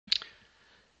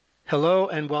Hello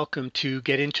and welcome to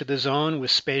Get Into the Zone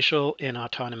with Spatial and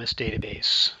Autonomous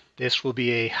Database. This will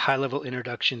be a high-level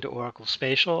introduction to Oracle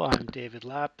Spatial. I'm David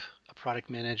Lapp, a product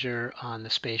manager on the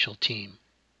Spatial team.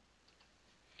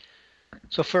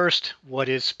 So first, what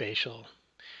is Spatial?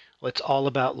 Well, it's all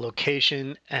about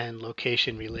location and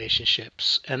location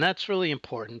relationships. And that's really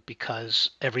important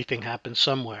because everything happens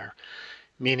somewhere,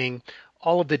 meaning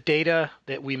all of the data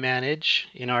that we manage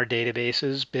in our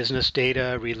databases, business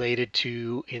data related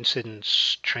to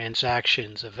incidents,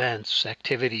 transactions, events,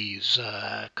 activities,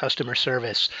 customer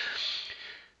service,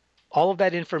 all of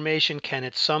that information can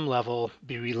at some level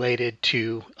be related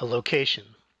to a location.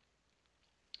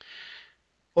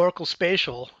 Oracle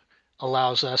Spatial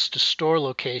allows us to store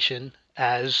location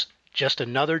as just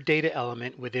another data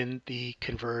element within the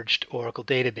converged Oracle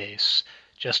database.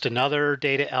 Just another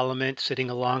data element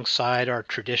sitting alongside our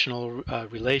traditional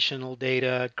relational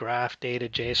data, graph data,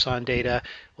 JSON data.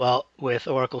 Well, with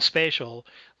Oracle Spatial,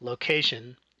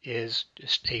 location is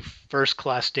just a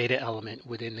first-class data element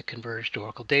within the converged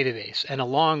Oracle database. And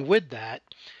along with that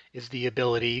is the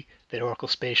ability that Oracle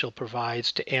Spatial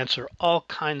provides to answer all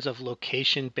kinds of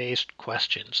location-based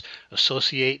questions,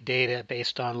 associate data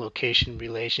based on location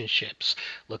relationships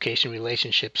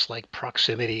like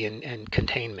proximity and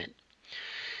containment.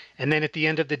 And then at the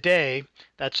end of the day,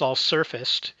 that's all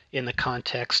surfaced in the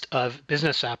context of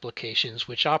business applications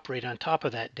which operate on top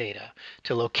of that data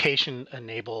to location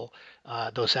enable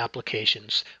those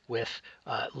applications with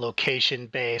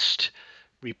location-based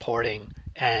reporting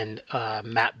and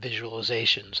map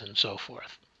visualizations and so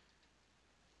forth.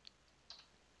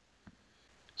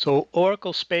 So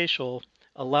Oracle Spatial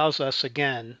allows us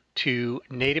again to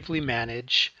natively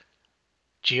manage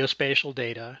geospatial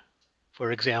data.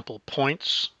 For example,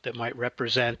 points that might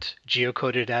represent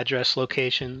geocoded address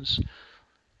locations,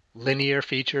 linear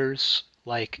features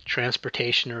like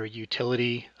transportation or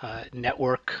utility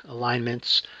network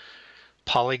alignments,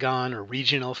 polygon or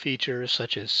regional features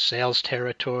such as sales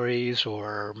territories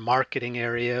or marketing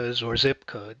areas or zip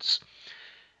codes,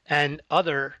 and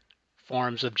other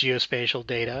forms of geospatial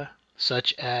data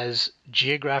such as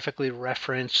geographically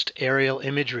referenced aerial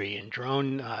imagery and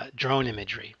drone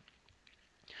imagery.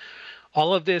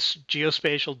 All of this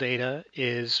geospatial data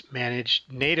is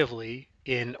managed natively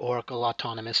in Oracle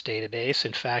Autonomous Database.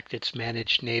 In fact, it's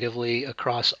managed natively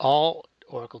across all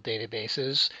Oracle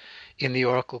databases in the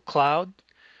Oracle Cloud,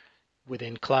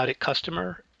 within Cloud at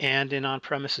Customer, and in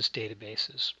on-premises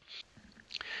databases.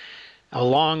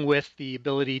 Along with the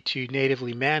ability to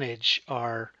natively manage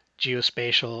our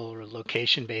geospatial or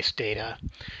location-based data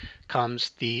comes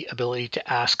the ability to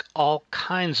ask all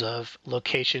kinds of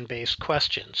location-based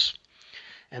questions.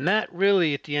 And that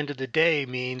really, at the end of the day,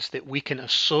 means that we can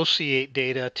associate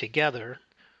data together,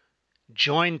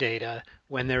 join data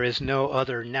when there is no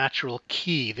other natural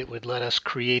key that would let us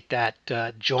create that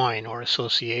join or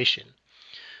association.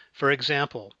 For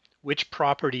example, which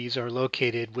properties are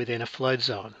located within a flood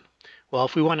zone? Well,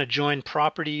 if we want to join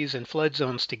properties and flood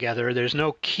zones together, there's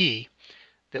no key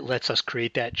that lets us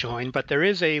create that join, but there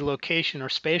is a location or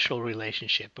spatial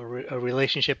relationship, a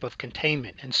relationship of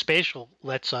containment, and spatial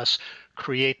lets us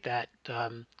create that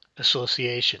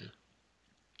association.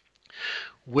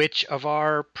 Which of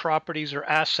our properties or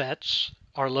assets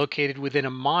are located within a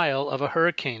mile of a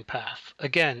hurricane path?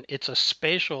 Again, it's a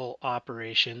spatial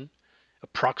operation, a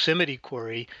proximity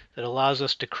query that allows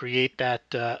us to create that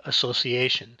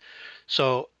association.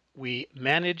 So we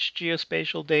manage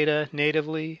geospatial data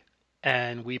natively,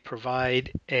 and we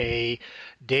provide a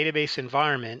database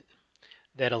environment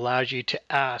that allows you to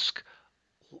ask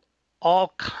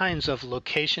all kinds of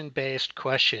location-based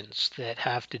questions that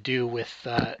have to do with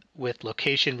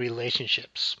location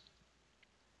relationships.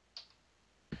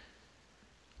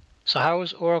 So how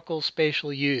is Oracle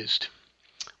Spatial used?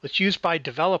 It's used by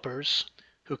developers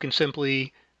who can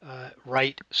simply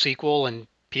write SQL and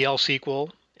PL SQL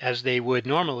as they would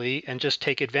normally and just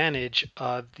take advantage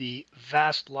of the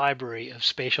vast library of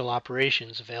spatial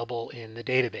operations available in the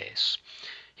database.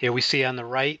 Here we see on the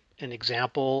right an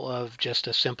example of just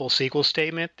a simple SQL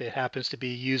statement that happens to be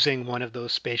using one of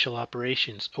those spatial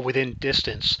operations, a within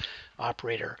distance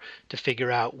operator, to figure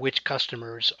out which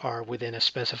customers are within a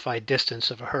specified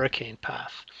distance of a hurricane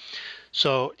path.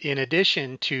 So in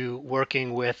addition to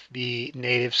working with the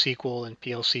native SQL and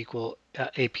PL SQL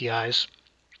APIs,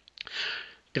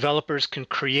 developers can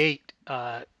create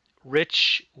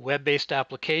rich web-based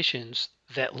applications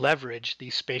that leverage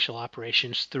these spatial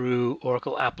operations through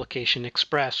Oracle Application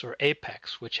Express or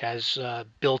Apex, which has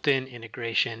built-in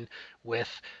integration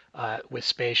with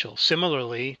Spatial.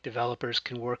 Similarly, developers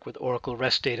can work with Oracle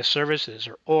REST Data Services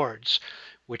or ORDS,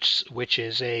 which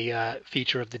is a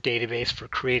feature of the database for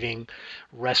creating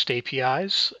REST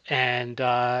APIs. And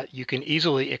you can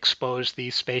easily expose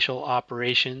these spatial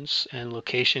operations and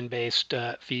location-based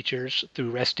features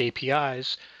through REST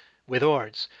APIs with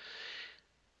ORDs.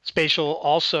 Spatial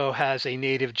also has a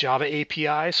native Java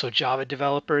API, so Java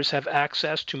developers have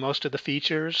access to most of the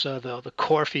features, the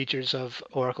core features of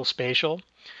Oracle Spatial.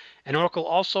 And Oracle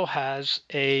also has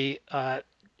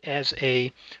as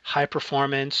a high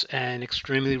performance and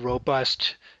extremely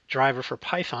robust driver for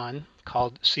Python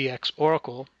called CX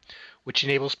Oracle, which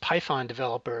enables Python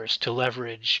developers to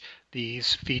leverage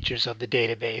these features of the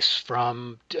database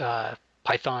from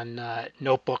Python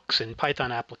notebooks and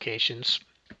Python applications,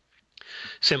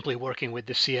 simply working with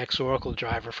the CX Oracle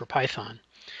driver for Python.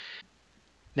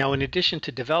 Now, in addition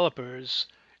to developers,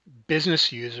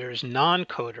 business users,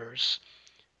 non-coders,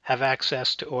 have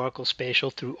access to Oracle Spatial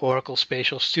through Oracle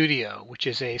Spatial Studio, which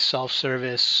is a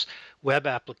self-service web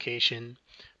application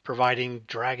providing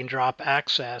drag and drop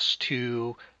access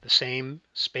to the same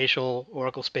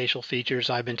Oracle Spatial features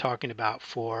I've been talking about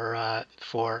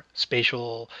for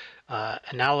spatial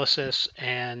analysis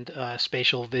and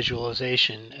spatial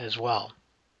visualization as well.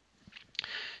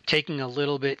 Taking a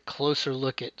little bit closer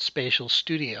look at Spatial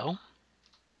Studio,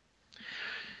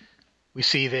 we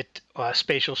see that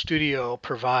Spatial Studio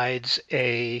provides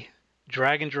a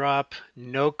drag and drop,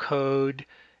 no code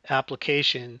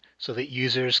application so that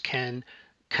users can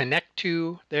connect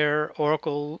to their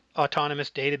Oracle Autonomous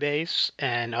Database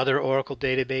and other Oracle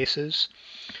databases,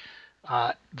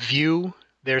 view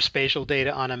their spatial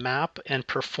data on a map, and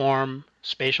perform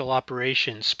spatial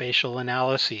operations, spatial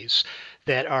analyses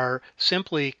that are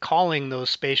simply calling those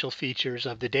spatial features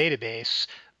of the database,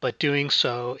 but doing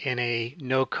so in a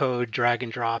no-code drag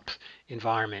and drop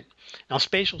environment. Now,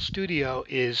 Spatial Studio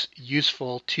is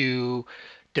useful to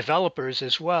developers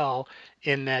as well,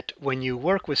 in that when you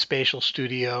work with Spatial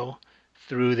Studio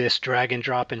through this drag and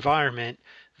drop environment,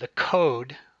 the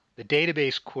code, the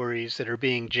database queries that are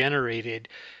being generated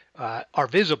are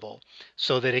visible,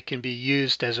 so that it can be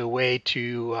used as a way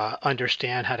to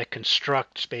understand how to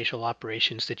construct spatial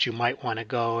operations that you might want to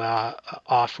go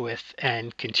off with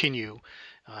and continue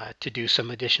to do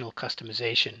some additional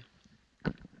customization.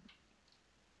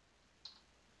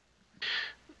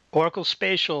 Oracle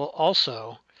Spatial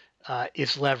also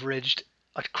is leveraged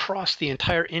across the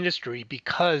entire industry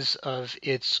because of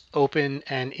its open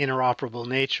and interoperable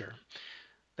nature.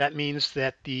 That means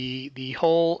that the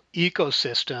whole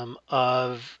ecosystem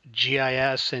of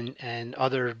GIS and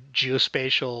other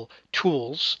geospatial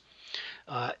tools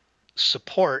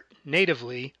support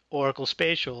natively Oracle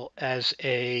Spatial as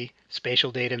a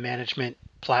spatial data management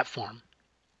platform.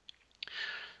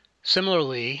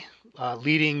 Similarly,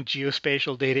 leading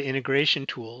geospatial data integration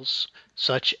tools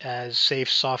such as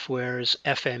Safe Software's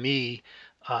FME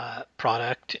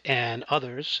product and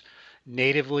others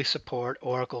natively support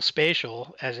Oracle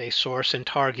Spatial as a source and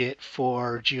target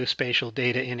for geospatial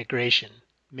data integration.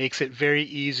 Makes it very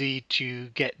easy to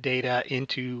get data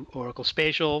into Oracle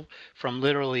Spatial from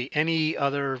literally any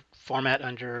other format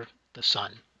under the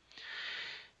sun.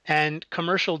 And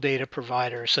commercial data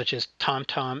providers such as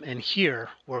TomTom and Here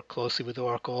work closely with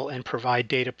Oracle and provide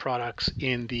data products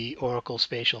in the Oracle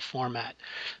Spatial format.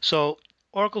 So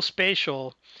Oracle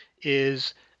Spatial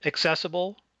is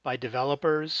accessible by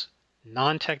developers,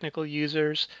 non-technical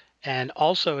users, and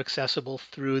also accessible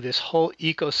through this whole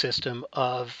ecosystem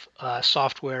of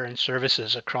software and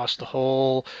services across the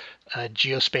whole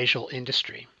geospatial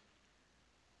industry.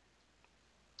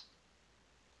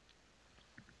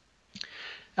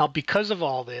 Now, because of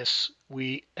all this,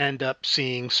 we end up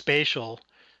seeing Spatial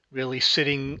really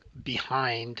sitting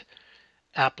behind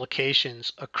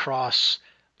applications across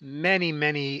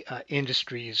many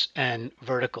industries and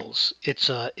verticals. It's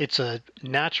a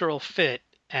natural fit,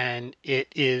 and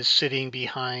it is sitting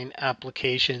behind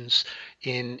applications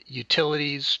in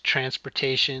utilities,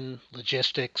 transportation,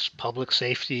 logistics, public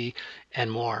safety,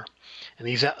 and more. And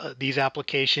these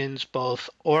applications, both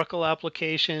Oracle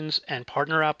applications and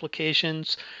partner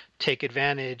applications, take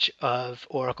advantage of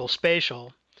Oracle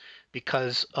Spatial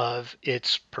because of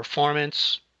its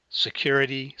performance,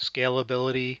 security,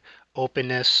 scalability,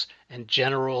 openness, and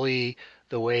generally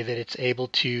the way that it's able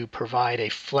to provide a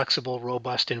flexible,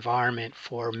 robust environment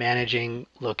for managing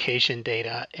location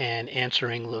data and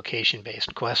answering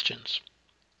location-based questions.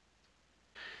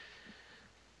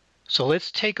 So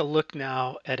let's take a look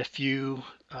now at a few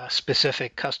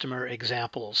specific customer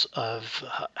examples of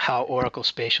how Oracle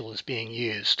Spatial is being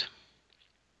used.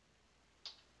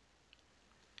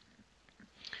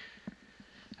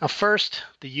 Now, first,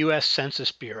 the U.S.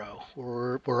 Census Bureau.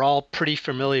 We're all pretty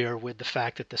familiar with the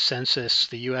fact that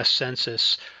the U.S.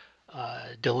 Census,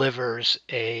 delivers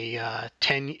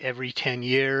every 10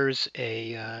 years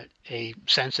a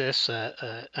census,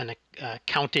 an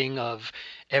counting of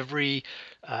every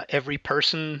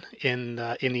person in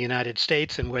the United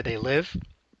States and where they live.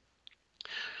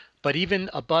 But even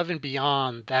above and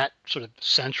beyond that sort of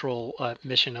central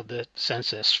mission of the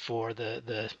census for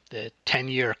the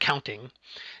 10-year counting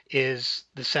is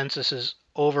the census's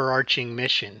overarching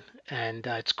mission. And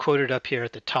it's quoted up here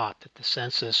at the top that the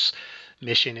census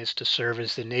mission is to serve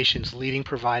as the nation's leading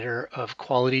provider of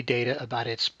quality data about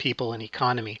its people and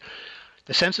economy.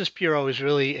 The Census Bureau is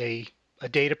really a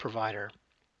data provider.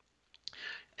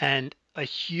 And a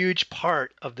huge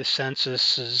part of the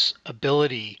census's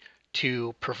ability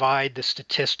to provide the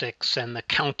statistics and the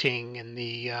counting and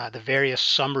the various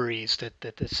summaries that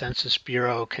the Census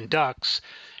Bureau conducts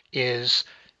is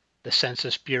the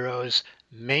Census Bureau's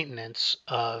maintenance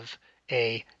of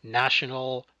a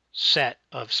national set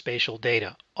of spatial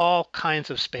data, all kinds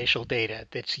of spatial data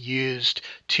that's used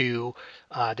to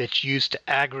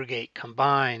aggregate,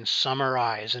 combine,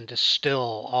 summarize, and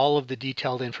distill all of the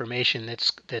detailed information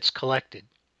that's collected.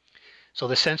 So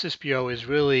the Census Bureau is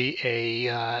really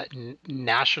a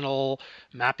national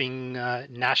mapping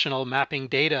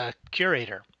data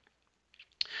curator.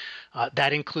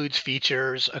 That includes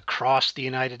features across the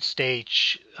United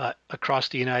States,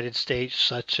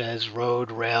 such as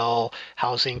road, rail,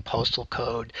 housing, postal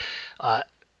code,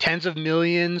 tens of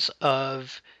millions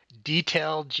of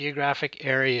detailed geographic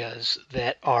areas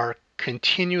that are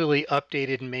continually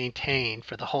updated and maintained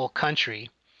for the whole country,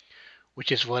 which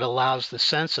is what allows the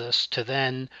census to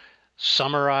then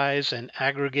summarize and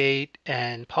aggregate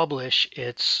and publish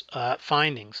its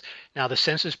findings. Now, the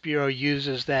Census Bureau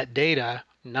uses that data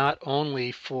not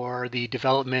only for the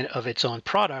development of its own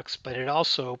products, but it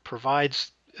also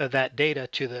provides that data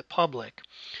to the public.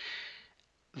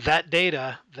 That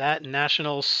data, that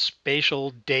national spatial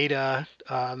data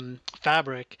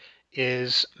fabric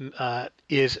is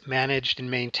managed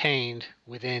and maintained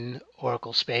within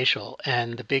Oracle Spatial,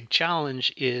 and the big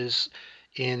challenge is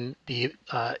in the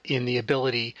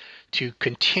ability to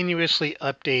continuously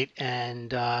update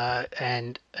and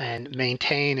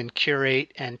maintain and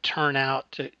curate and turn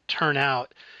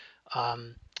out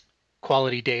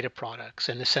quality data products.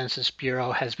 And the Census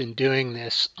Bureau has been doing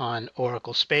this on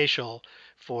Oracle Spatial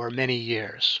for many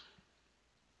years.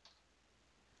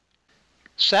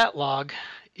 Satlog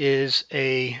is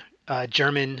a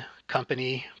German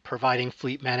company providing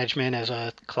fleet management as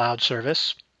a cloud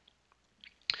service.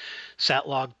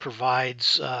 Satlog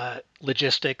provides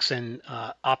logistics and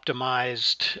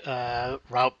optimized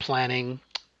route planning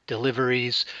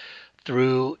deliveries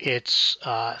through its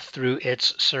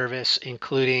service,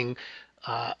 including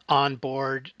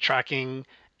onboard tracking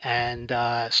and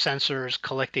sensors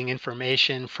collecting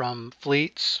information from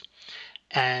fleets.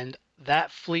 And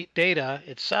that fleet data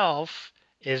itself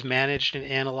is managed and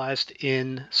analyzed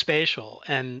in Spatial.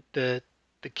 And the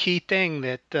key thing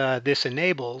that this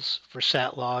enables for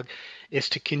Satlog is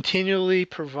to continually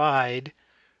provide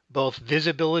both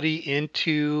visibility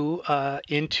into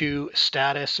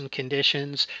status and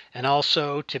conditions, and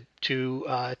also to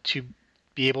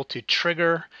be able to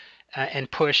trigger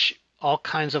and push all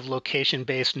kinds of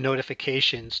location-based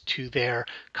notifications to their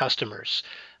customers.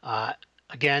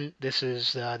 Again,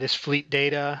 this fleet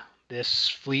data. This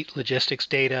fleet logistics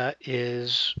data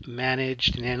is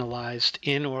managed and analyzed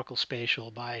in Oracle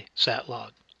Spatial by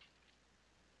Satlog.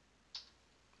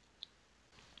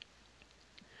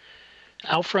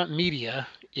 Outfront Media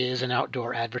is an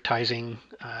outdoor advertising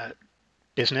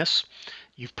business.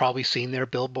 You've probably seen their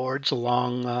billboards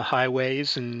along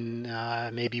highways and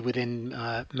maybe within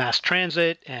mass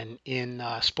transit and in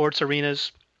sports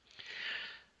arenas.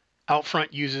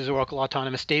 Outfront uses Oracle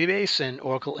Autonomous Database and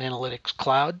Oracle Analytics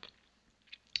Cloud.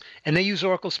 And they use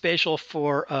Oracle Spatial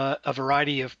for a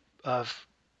variety of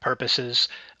purposes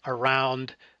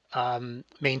around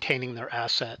maintaining their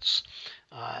assets.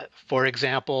 For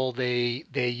example, they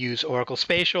use Oracle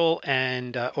Spatial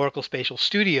and Oracle Spatial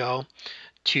Studio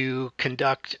to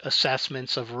conduct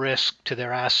assessments of risk to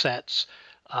their assets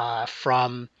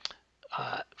from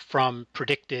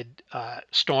predicted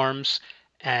storms,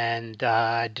 and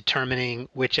determining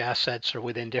which assets are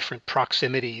within different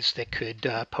proximities that could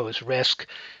pose risk.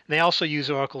 And they also use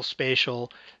Oracle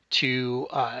Spatial to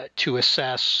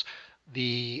assess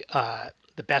the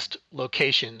best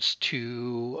locations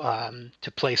to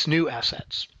place new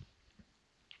assets.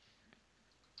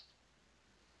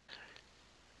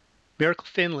 Oracle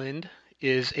Finland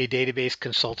is a database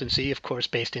consultancy, of course,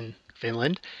 based in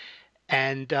Finland,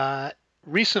 and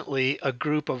recently, a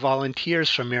group of volunteers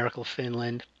from Oracle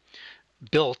Finland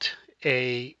built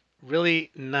a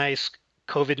really nice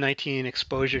COVID-19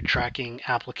 exposure tracking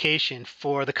application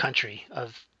for the country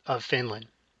of Finland.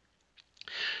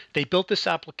 They built this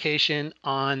application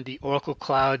on the Oracle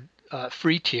Cloud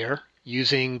free tier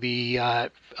using the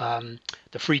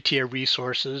free tier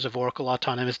resources of Oracle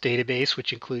Autonomous Database,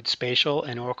 which includes Spatial,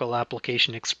 and Oracle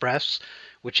Application Express,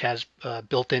 which has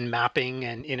built-in mapping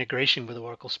and integration with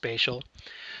Oracle Spatial,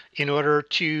 in order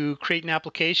to create an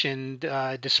application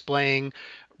displaying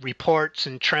reports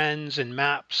and trends and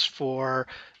maps for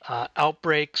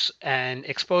outbreaks and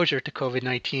exposure to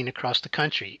COVID-19 across the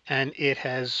country. And it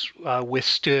has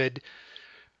withstood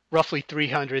roughly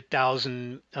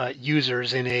 300,000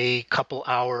 users in a couple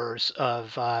hours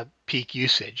of peak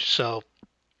usage. So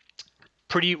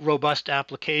pretty robust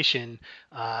application,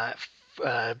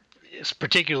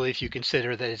 particularly if you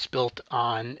consider that it's built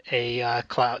on a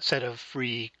cloud set of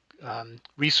free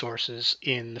resources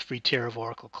in the free tier of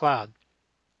Oracle Cloud.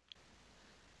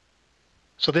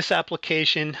 So this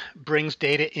application brings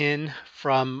data in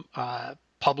from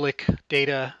public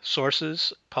data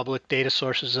sources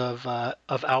of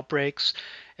outbreaks,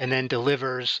 and then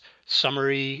delivers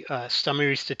summary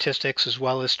statistics as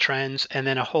well as trends, and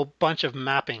then a whole bunch of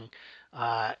mapping.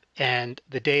 And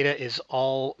the data is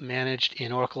all managed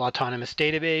in Oracle Autonomous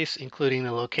Database, including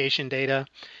the location data,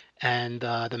 and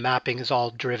the mapping is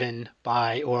all driven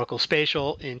by Oracle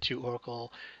Spatial into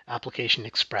Oracle Application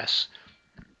Express.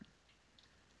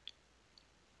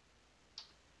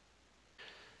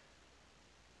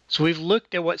 So we've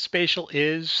looked at what Spatial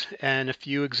is and a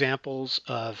few examples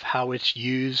of how it's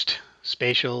used.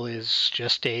 Spatial is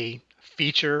just a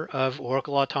feature of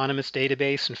Oracle Autonomous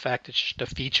Database. In fact, it's just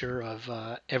a feature of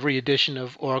every edition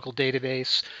of Oracle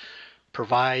Database.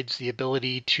 Provides the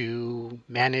ability to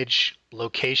manage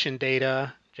location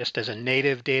data just as a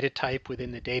native data type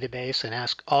within the database and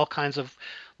ask all kinds of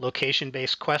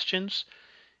location-based questions.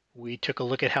 We took a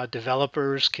look at how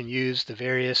developers can use the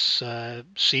various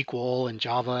SQL and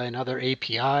Java and other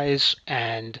APIs,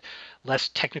 and less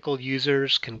technical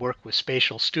users can work with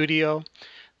Spatial Studio.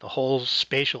 The whole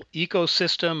spatial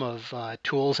ecosystem of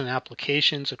tools and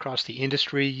applications across the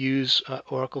industry use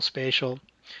Oracle Spatial.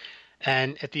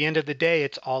 And at the end of the day,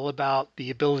 it's all about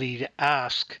the ability to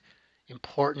ask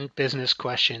important business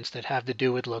questions that have to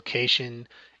do with location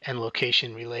and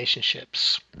location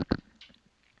relationships.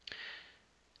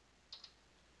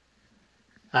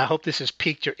 I hope this has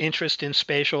piqued your interest in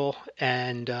Spatial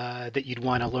and that you'd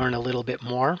want to learn a little bit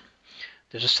more.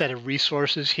 There's a set of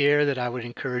resources here that I would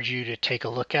encourage you to take a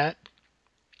look at.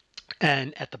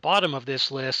 And at the bottom of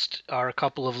this list are a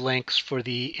couple of links for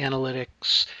the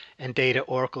Analytics and Data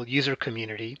Oracle user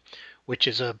community, which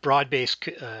is a broad-based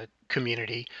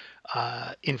community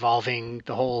involving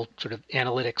the whole sort of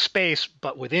analytics space.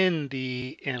 But within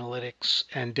the Analytics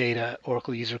and Data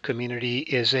Oracle user community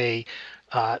is a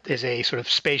sort of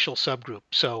spatial subgroup.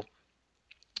 So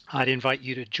I'd invite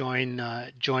you to join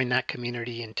that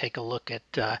community and take a look at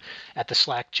the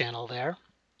Slack channel there.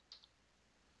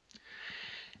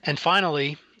 And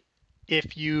finally,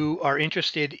 if you are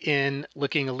interested in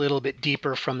looking a little bit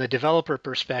deeper from the developer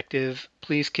perspective,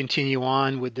 please continue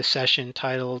on with the session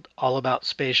titled All About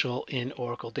Spatial in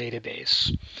Oracle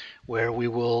Database, where we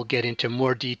will get into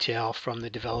more detail from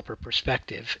the developer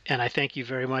perspective. And I thank you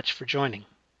very much for joining.